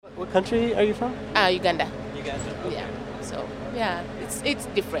What country are you from? Uganda. Uganda. Yeah. So yeah, it's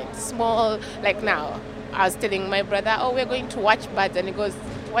different. Small. Like now, I was telling my brother, oh, we're going to watch birds, and he goes,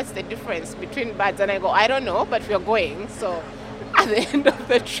 what's the difference between birds? And I go, I don't know, but we're going. So at the end of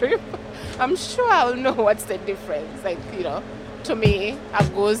the trip, I'm sure I'll know what's the difference. Like, to me, a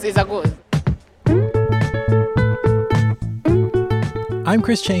goose is a goose. I'm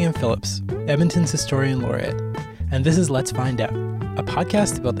Chris Chang-Phillips, Edmonton's historian laureate, and this is Let's Find Out, a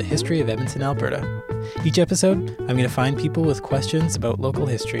podcast about the history of Edmonton, Alberta. Each episode, I'm going to find people with questions about local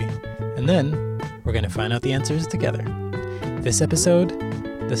history, and then we're going to find out the answers together. This episode,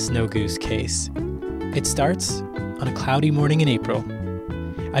 the Snow Goose case. It starts on a cloudy morning in April.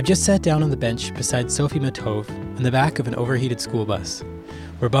 I've just sat down on the bench beside Sophie Matove in the back of an overheated school bus.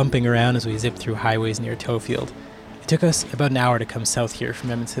 We're bumping around as we zip through highways near Toefield. It took us about an hour to come south here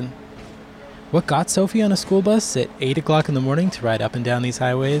from Edmonton. What got Sophie on a school bus at 8 o'clock in the morning to ride up and down these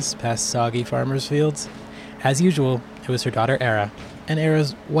highways past soggy farmers' fields? As usual, it was her daughter Era, and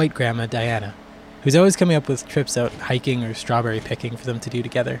Era's white grandma Diana, who's always coming up with trips out hiking or strawberry picking for them to do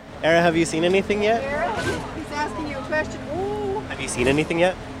together. Era, have you seen anything yet? Era, he's asking you a question. Ooh. Have you seen anything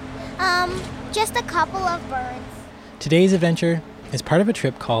yet? Just a couple of birds. Today's adventure is part of a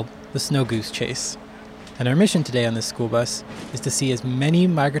trip called the Snow Goose Chase. And our mission today on this school bus is to see as many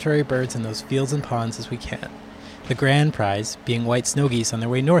migratory birds in those fields and ponds as we can. The grand prize being white snow geese on their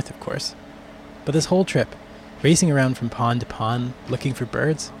way north, of course. But this whole trip, racing around from pond to pond looking for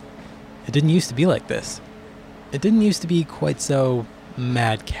birds, it didn't used to be like this. It didn't used to be quite so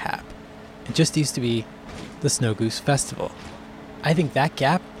madcap. It just used to be the Snow Goose Festival. I think that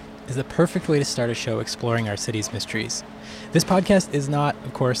gap is the perfect way to start a show exploring our city's mysteries. This podcast is not,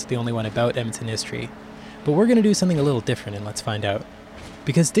 of course, the only one about Edmonton history, but we're going to do something a little different and let's find out.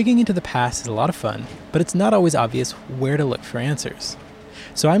 Because digging into the past is a lot of fun, but it's not always obvious where to look for answers.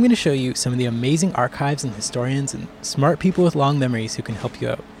 So I'm going to show you some of the amazing archives and historians and smart people with long memories who can help you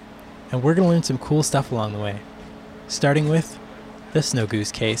out. And we're going to learn some cool stuff along the way. Starting with the Snow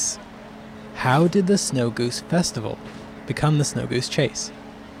Goose case. How did the Snow Goose Festival become the Snow Goose Chase?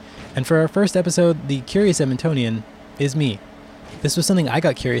 And for our first episode, the curious Edmontonian is me. This was something I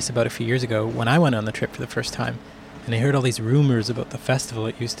got curious about a few years ago when I went on the trip for the first time, and I heard all these rumors about the festival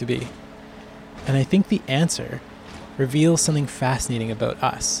it used to be. And I think the answer reveals something fascinating about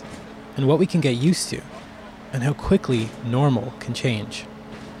us, and what we can get used to, and how quickly normal can change.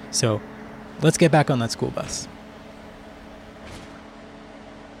 So, let's get back on that school bus.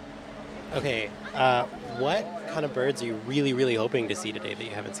 Okay, what kind of birds are you really, really hoping to see today that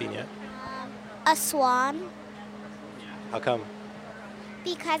you haven't seen yet? A swan, How come?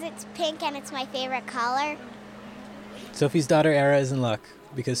 because it's pink and it's my favorite color. Sophie's daughter Era is in luck,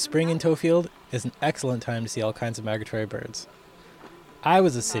 because spring in Toefield is an excellent time to see all kinds of migratory birds. I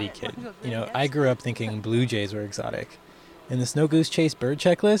was a city kid. I grew up thinking blue jays were exotic. In the Snow Goose Chase bird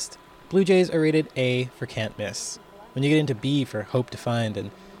checklist, blue jays are rated A for can't miss. When you get into B for hope to find and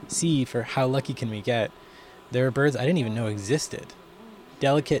C for how lucky can we get, there are birds I didn't even know existed.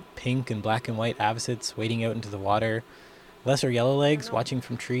 Delicate pink and black and white avocets wading out into the water, lesser yellowlegs watching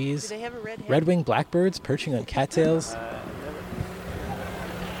from trees, red-winged blackbirds perching on cattails.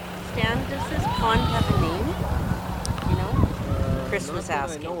 Stan, does this pond have a name? You know? Chris was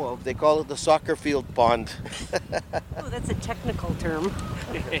asking. I know of. They call it the soccer field pond. Oh, that's a technical term.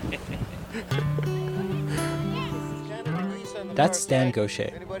 That's Stan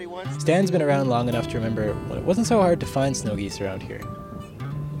Gaucher. Stan's been around long enough to remember when it wasn't so hard to find snow geese around here.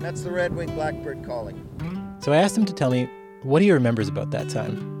 That's the red-winged blackbird calling. So I asked him to tell me what he remembers about that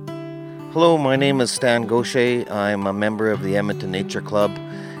time. Hello, my name is Stan Gaucher. I'm a member of the Edmonton Nature Club,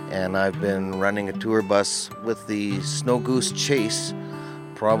 and I've been running a tour bus with the Snow Goose Chase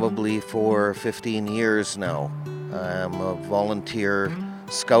probably for 15 years now. I'm a volunteer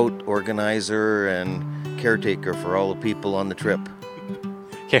scout, organizer, and caretaker for all the people on the trip.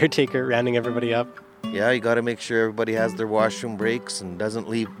 Caretaker rounding everybody up. Yeah, you got to make sure everybody has their washroom breaks and don't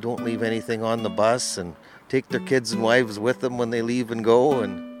leave anything on the bus, and take their kids and wives with them when they leave and go.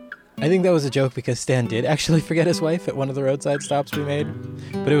 And I think that was a joke because Stan did actually forget his wife at one of the roadside stops we made.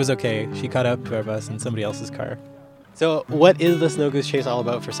 But it was okay. She caught up to our bus in somebody else's car. So what is the Snow Goose Chase all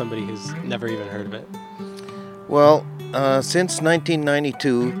about for somebody who's never even heard of it? Well, since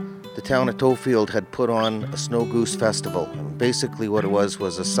 1992, the town of Toefield had put on a Snow Goose Festival. And basically what it was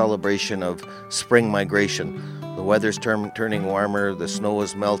a celebration of spring migration. The weather's turning warmer, the snow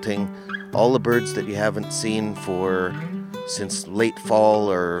is melting. All the birds that you haven't seen since late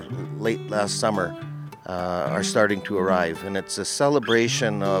fall or late last summer are starting to arrive. And it's a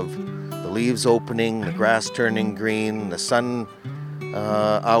celebration of the leaves opening, the grass turning green, the sun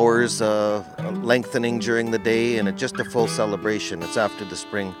hours lengthening during the day, and it's just a full celebration. It's after the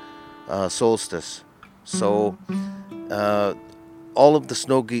spring solstice. So all of the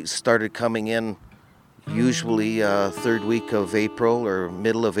snow geese started coming in usually third week of April or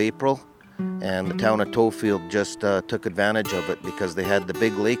middle of April, and the town of Tofield just took advantage of it because they had the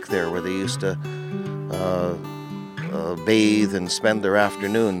big lake there where they used to bathe and spend their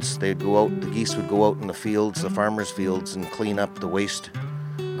afternoons. They'd go out, the geese would go out in the fields, the farmers' fields, and clean up the waste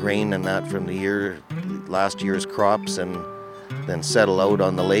grain and that from last year's crops, and then settle out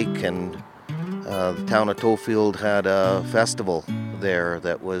on the lake. And the town of Tofield had a festival there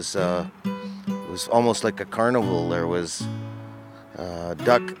that was almost like a carnival. There was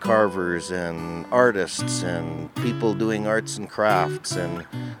duck carvers and artists and people doing arts and crafts, and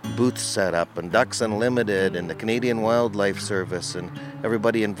booths set up, and Ducks Unlimited and the Canadian Wildlife Service and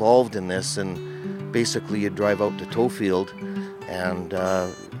everybody involved in this. And basically you'd drive out to Tofield and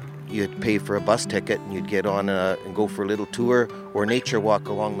you'd pay for a bus ticket, and you'd get on and go for a little tour or nature walk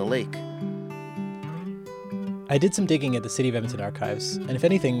along the lake. I did some digging at the City of Edmonton archives, and if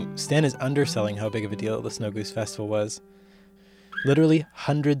anything, Stan is underselling how big of a deal the Snow Goose Festival was. Literally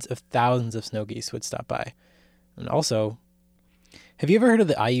hundreds of thousands of snow geese would stop by. And also, have you ever heard of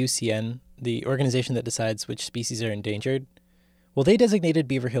the IUCN, the organization that decides which species are endangered? Well, they designated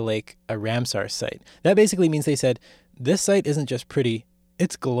Beaver Hill Lake a Ramsar site. That basically means they said, this site isn't just pretty,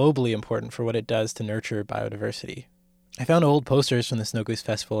 it's globally important for what it does to nurture biodiversity. I found old posters from the Snow Goose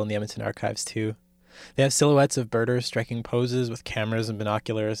Festival in the Edmonton archives too. They have silhouettes of birders striking poses with cameras and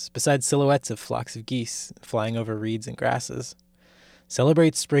binoculars, besides silhouettes of flocks of geese flying over reeds and grasses.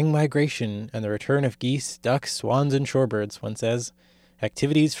 Celebrates spring migration and the return of geese, ducks, swans, and shorebirds, one says.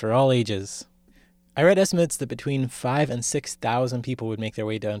 Activities for all ages. I read estimates that between 5,000 and 6,000 people would make their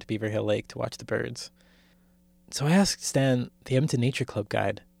way down to Beaver Hill Lake to watch the birds. So I asked Stan, the Edmonton Nature Club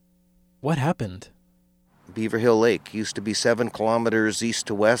guide, what happened? Beaver Hill Lake used to be 7 kilometers east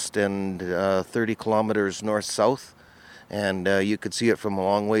to west and 30 kilometers north-south, and you could see it from a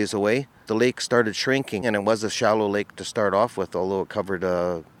long ways away. The lake started shrinking, and it was a shallow lake to start off with, although it covered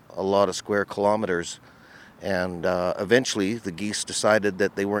a lot of square kilometers. And eventually the geese decided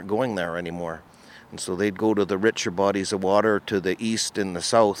that they weren't going there anymore. And so they'd go to the richer bodies of water to the east and the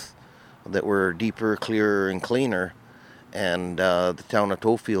south that were deeper, clearer, and cleaner. And the town of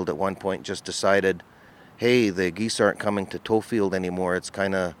Tofield at one point just decided, hey, the geese aren't coming to Tofield anymore. It's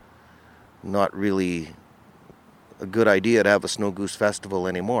kind of not really a good idea to have a Snow Goose Festival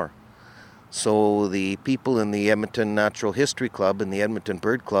anymore. So the people in the Edmonton Natural History Club and the Edmonton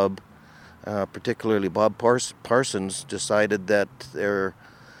Bird Club, particularly Bob Parsons, decided that there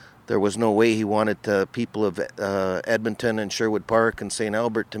was no way he wanted people of Edmonton and Sherwood Park and St.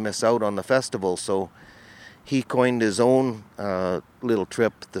 Albert to miss out on the festival. So he coined his own little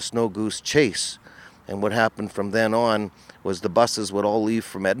trip, the Snow Goose Chase. And what happened from then on was the buses would all leave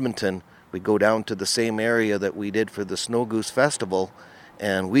from Edmonton. We'd go down to the same area that we did for the Snow Goose Festival,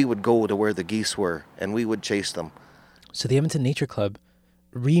 and we would go to where the geese were, and we would chase them. So the Edmonton Nature Club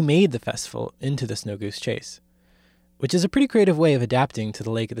remade the festival into the Snow Goose Chase, which is a pretty creative way of adapting to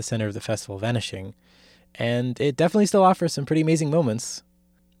the lake at the center of the festival vanishing. And it definitely still offers some pretty amazing moments,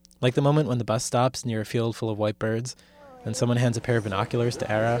 like the moment when the bus stops near a field full of white birds, and someone hands a pair of binoculars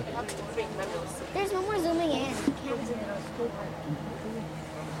to Ara. There's no more zooming in.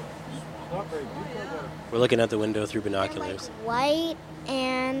 We're looking out the window through binoculars. White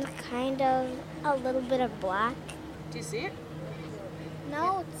and kind of a little bit of black. Do you see it?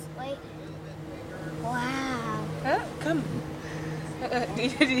 No, it's like, wow. Huh? Come.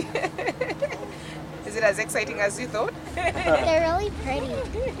 Is it as exciting as you thought? They're really pretty.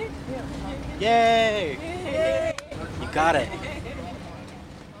 Yay! You got it.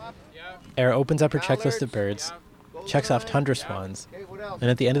 Ara opens up her checklist of birds, checks off tundra swans, and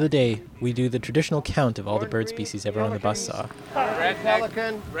at the end of the day, we do the traditional count of all the bird species everyone on the bus saw.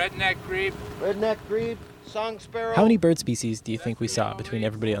 Redneck grebe, song sparrow. How many bird species do you think we saw between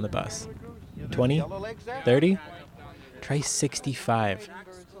everybody on the bus? 20? 30? Try 65.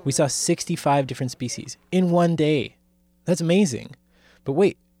 We saw 65 different species in one day. That's amazing. But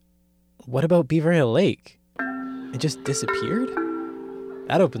wait, what about Beaver Hill Lake? It just disappeared?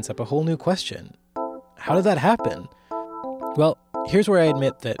 That opens up a whole new question. How did that happen? Well, here's where I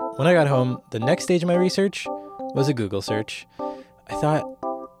admit that when I got home, the next stage of my research was a Google search. I thought,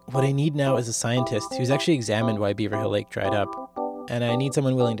 what I need now is a scientist who's actually examined why Beaver Hill Lake dried up. And I need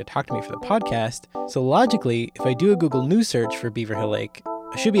someone willing to talk to me for the podcast. So logically, if I do a Google News search for Beaver Hill Lake,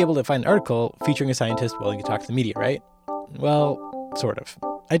 I should be able to find an article featuring a scientist willing to talk to the media, right? Well, sort of.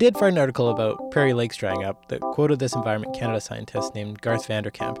 I did find an article about prairie lakes drying up that quoted this Environment Canada scientist named Garth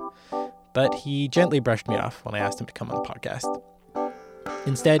Vanderkamp, but he gently brushed me off when I asked him to come on the podcast.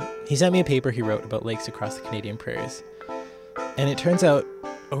 Instead, he sent me a paper he wrote about lakes across the Canadian prairies. And it turns out,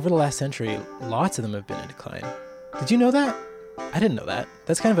 over the last century, lots of them have been in decline. Did you know that? I didn't know that.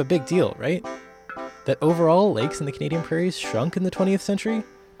 That's kind of a big deal, right? That overall lakes in the Canadian prairies shrunk in the 20th century?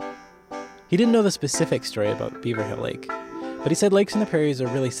 He didn't know the specific story about Beaver Hill Lake, but he said lakes in the prairies are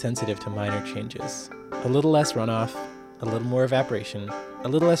really sensitive to minor changes. A little less runoff, a little more evaporation, a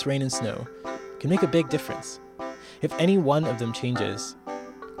little less rain and snow can make a big difference. If any one of them changes,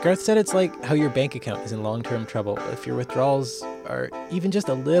 Garth said it's like how your bank account is in long-term trouble if your withdrawals are even just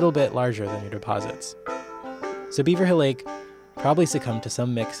a little bit larger than your deposits. So Beaver Hill Lake probably succumbed to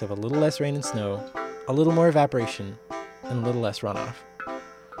some mix of a little less rain and snow, a little more evaporation, and a little less runoff.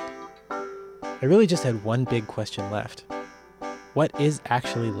 I really just had one big question left. What is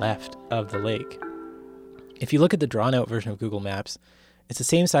actually left of the lake? If you look at the drawn-out version of Google Maps, it's the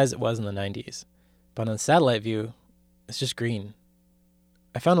same size it was in the 90s, but on the satellite view, it's just green.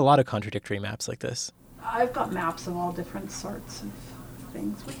 I found a lot of contradictory maps like this. I've got maps of all different sorts of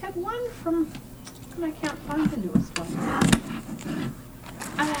things. We had one from, and I can't find the newest one.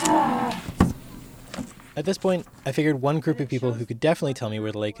 At this point, I figured one group of people who could definitely tell me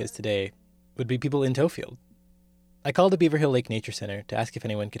where the lake is today would be people in Tofield. I called the Beaver Hill Lake Nature Center to ask if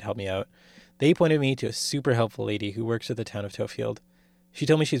anyone could help me out. They pointed me to a super helpful lady who works at the town of Tofield. She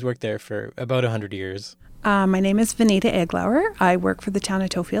told me she's worked there for about 100 years. My name is Vanita Eglauer. I work for the town of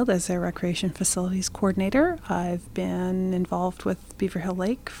Tofield as their recreation facilities coordinator. I've been involved with Beaver Hill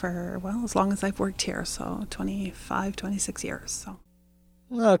Lake for, well, as long as I've worked here, so 25, 26 years. So.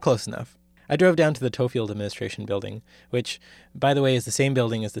 Well, close enough. I drove down to the Tofield Administration Building, which, by the way, is the same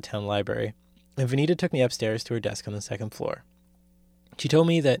building as the town library, and Vanita took me upstairs to her desk on the second floor. She told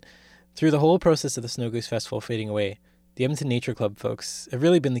me that through the whole process of the Snow Goose Festival fading away, the Edmonton Nature Club folks have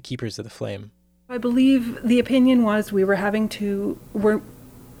really been the keepers of the flame. I believe the opinion was we weren't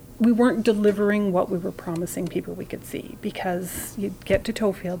delivering what we were promising people we could see, because you'd get to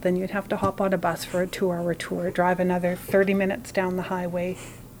Tofield, then you'd have to hop on a bus for a 2-hour tour, drive another 30 minutes down the highway,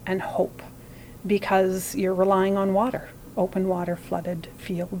 and hope, because you're relying on water, open water, flooded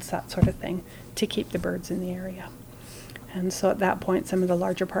fields, that sort of thing, to keep the birds in the area. And so at that point, some of the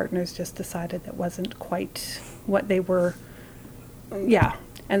larger partners just decided that wasn't quite what they were,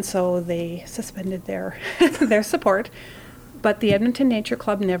 and so they suspended their their support. But the Edmonton Nature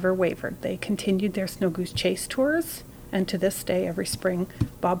Club never wavered. They continued their Snow Goose Chase tours, and to this day, every spring,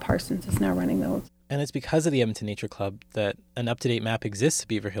 Bob Parsons is now running those. And it's because of the Edmonton Nature Club that an up-to-date map exists of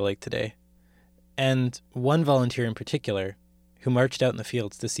Beaver Hill Lake today. And one volunteer in particular who marched out in the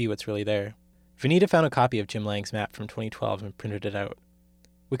fields to see what's really there. Vanita found a copy of Jim Lang's map from 2012 and printed it out.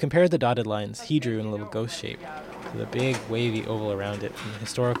 We compared the dotted lines he drew in a little ghost shape to the big wavy oval around it from the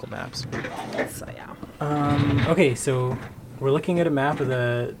historical maps. So, yeah. Okay, so we're looking at a map of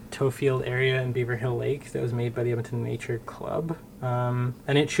the Tofield area and Beaver Hill Lake that was made by the Edmonton Nature Club. And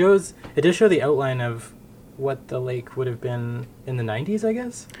it does show the outline of what the lake would have been in the 90s, I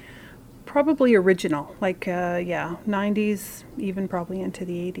guess? Probably original, 90s, even probably into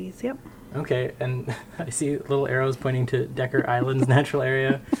the 80s, yep. Okay, and I see little arrows pointing to Decker Islands natural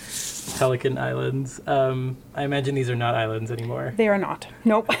area, Pelican Islands. I imagine these are not islands anymore. They are not.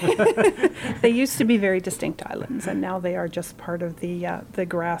 Nope. They used to be very distinct islands, and now they are just part of the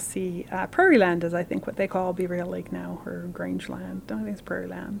grassy prairie land, is I think what they call Beaver Hill Lake now, or Grange land. I don't think it's prairie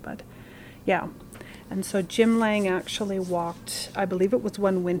land, but yeah. And so Jim Lang actually walked, I believe it was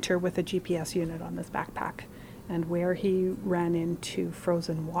one winter, with a GPS unit on his backpack, and where he ran into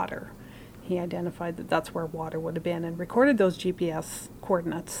frozen water, he identified that that's where water would have been and recorded those GPS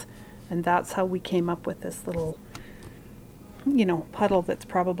coordinates. And that's how we came up with this little, puddle that's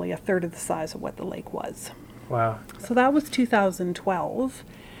probably a third of the size of what the lake was. Wow. So that was 2012.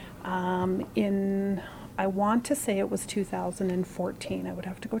 I want to say it was 2014. I would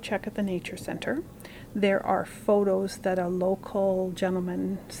have to go check at the Nature Center. There are photos that a local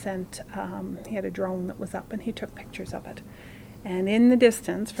gentleman sent. He had a drone that was up and he took pictures of it. And in the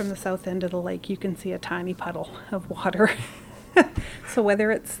distance from the south end of the lake, you can see a tiny puddle of water. So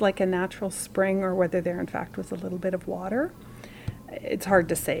whether it's like a natural spring or whether there in fact was a little bit of water, it's hard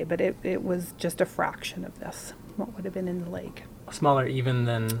to say, but it was just a fraction of this, what would have been in the lake. Smaller even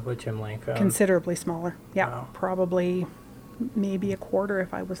than what Jim Lang found? Considerably smaller, yeah. Wow. Probably maybe a quarter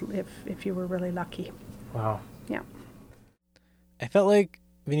if you were really lucky. Wow. Yeah. I felt like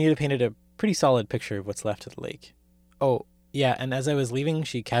Vanita painted a pretty solid picture of what's left of the lake. Oh, Yeah, and as I was leaving,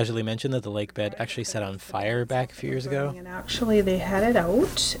 she casually mentioned that the lake bed actually set on fire back a few years ago. And actually, they had it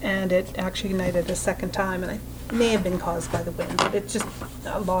out, and it actually ignited a second time, and it may have been caused by the wind, but it's just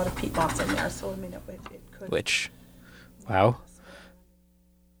a lot of peat moss in there, so I mean, it could. Which, wow.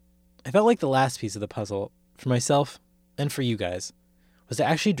 I felt like the last piece of the puzzle, for myself and for you guys, was to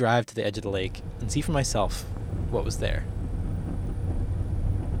actually drive to the edge of the lake and see for myself what was there.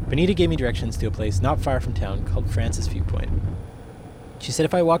 Benita gave me directions to a place not far from town called Francis Viewpoint. She said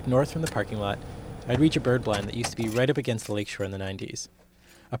if I walked north from the parking lot, I'd reach a bird blind that used to be right up against the lakeshore in the 90s.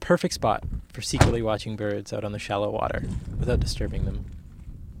 A perfect spot for secretly watching birds out on the shallow water without disturbing them.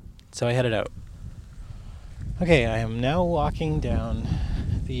 So I headed out. Okay, I am now walking down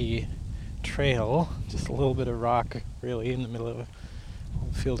the trail, just a little bit of rock, really, in the middle of a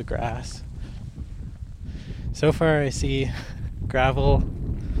field of grass. So far I see gravel,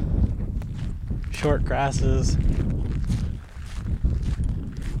 short grasses.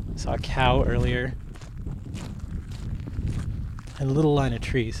 Saw a cow earlier. And a little line of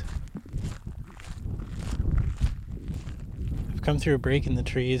trees. I've come through a break in the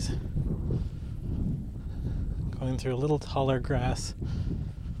trees, going through a little taller grass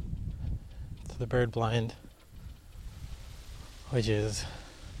to the bird blind, which is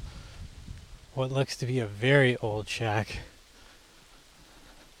what looks to be a very old shack.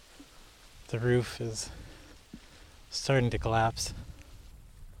 The roof is starting to collapse.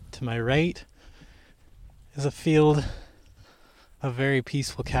 To my right is a field of very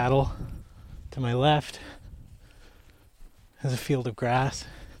peaceful cattle. To my left is a field of grass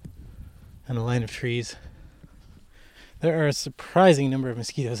and a line of trees. There are a surprising number of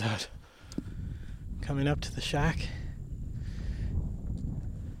mosquitoes out. Coming up to the shack,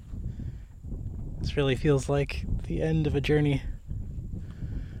 this really feels like the end of a journey.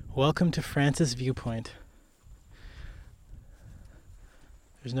 Welcome to Francis Viewpoint.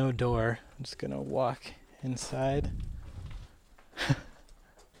 There's no door. I'm just gonna walk inside.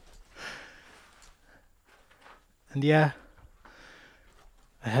 And yeah,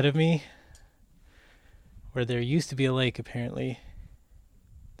 ahead of me, where there used to be a lake apparently,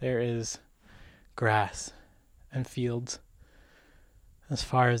 there is grass and fields as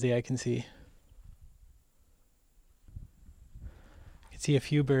far as the eye can see. I can see a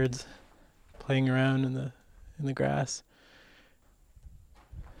few birds playing around in the grass.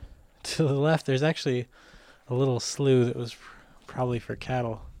 To the left, there's actually a little slough that was probably for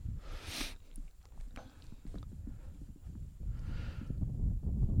cattle.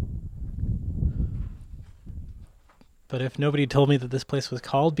 But if nobody told me that this place was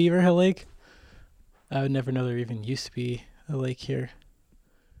called Beaver Hill Lake, I would never know there even used to be a lake here.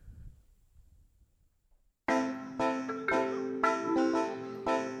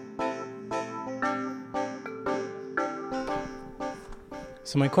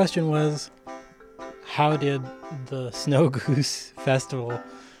 So my question was, how did the Snow Goose Festival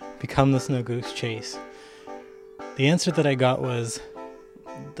become the Snow Goose Chase? The answer that I got was,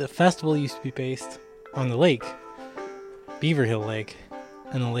 the festival used to be based on the lake, Beaver Hill Lake,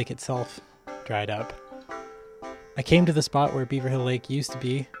 and the lake itself dried up. I came to the spot where Beaver Hill Lake used to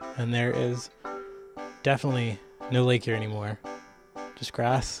be, and there is definitely no lake here anymore. Just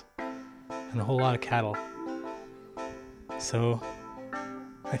grass and a whole lot of cattle. So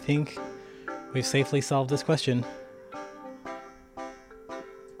I think we've safely solved this question.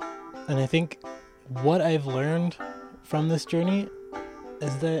 And I think what I've learned from this journey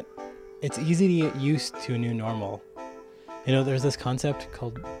is that it's easy to get used to a new normal. You know, there's this concept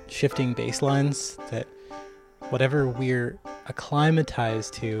called shifting baselines, that whatever we're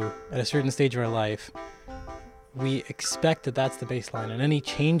acclimatized to at a certain stage of our life, we expect that that's the baseline, and any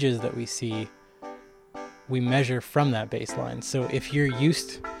changes that we see, we measure from that baseline. So if you're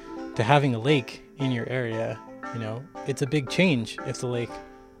used to having a lake in your area, you know, it's a big change if the lake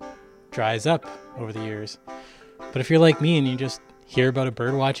dries up over the years. But if you're like me and you just hear about a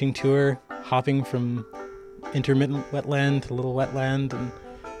bird watching tour, hopping from intermittent wetland to little wetland, and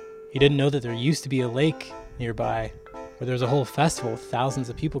you didn't know that there used to be a lake nearby, where there's a whole festival with thousands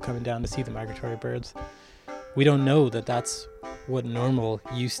of people coming down to see the migratory birds, we don't know that that's what normal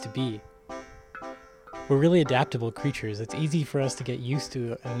used to be. We're really adaptable creatures. It's easy for us to get used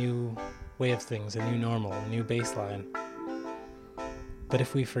to a new way of things, a new normal, a new baseline. But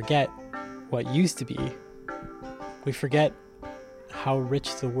if we forget what used to be, we forget how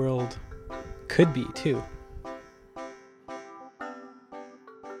rich the world could be too.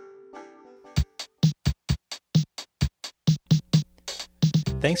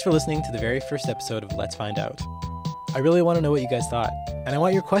 Thanks for listening to the very first episode of Let's Find Out. I really want to know what you guys thought, and I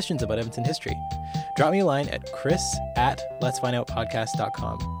want your questions about Edmonton history. drop me a line at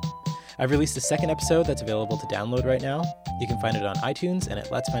chris@letsfindoutpodcast.com. I've released a second episode that's available to download right now. You can find it on iTunes and at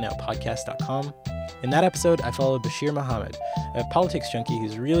letsfindoutpodcast.com. In that episode, I followed Bashir Muhammad, a politics junkie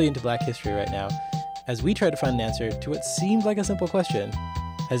who's really into Black history right now, as we try to find an answer to what seemed like a simple question.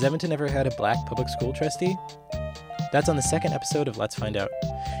 Has Edmonton ever had a Black public school trustee? That's on the second episode of Let's Find Out.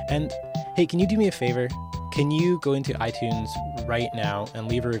 And hey, can you do me a favor? Can you go into iTunes right now and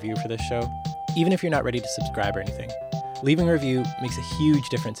leave a review for this show? Even if you're not ready to subscribe or anything. Leaving a review makes a huge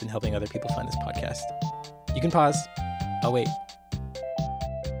difference in helping other people find this podcast. You can pause. I'll wait.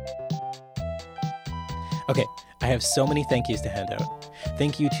 Okay, I have so many thank yous to hand out.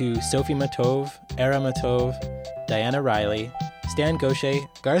 Thank you to Sophie Matov, Era Matov, Diana Riley, Stan Gaucher,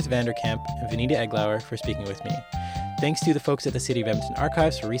 Garth Vanderkamp, and Vanita Eglauer for speaking with me. Thanks to the folks at the City of Edmonton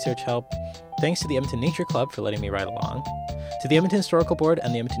Archives for research help. Thanks to the Edmonton Nature Club for letting me ride along. To the Edmonton Historical Board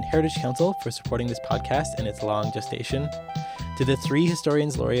and the Edmonton Heritage Council for supporting this podcast in its long gestation. To the 3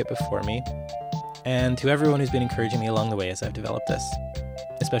 historians laureate before me. And to everyone who's been encouraging me along the way as I've developed this,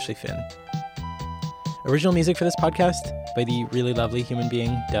 especially Finn. Original music for this podcast by the really lovely human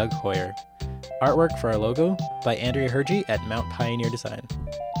being Doug Hoyer. Artwork for our logo by Andrea Hergy at Mount Pioneer Design.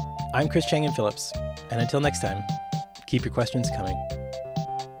 I'm Chris Chang-Phillips, and until next time, keep your questions coming.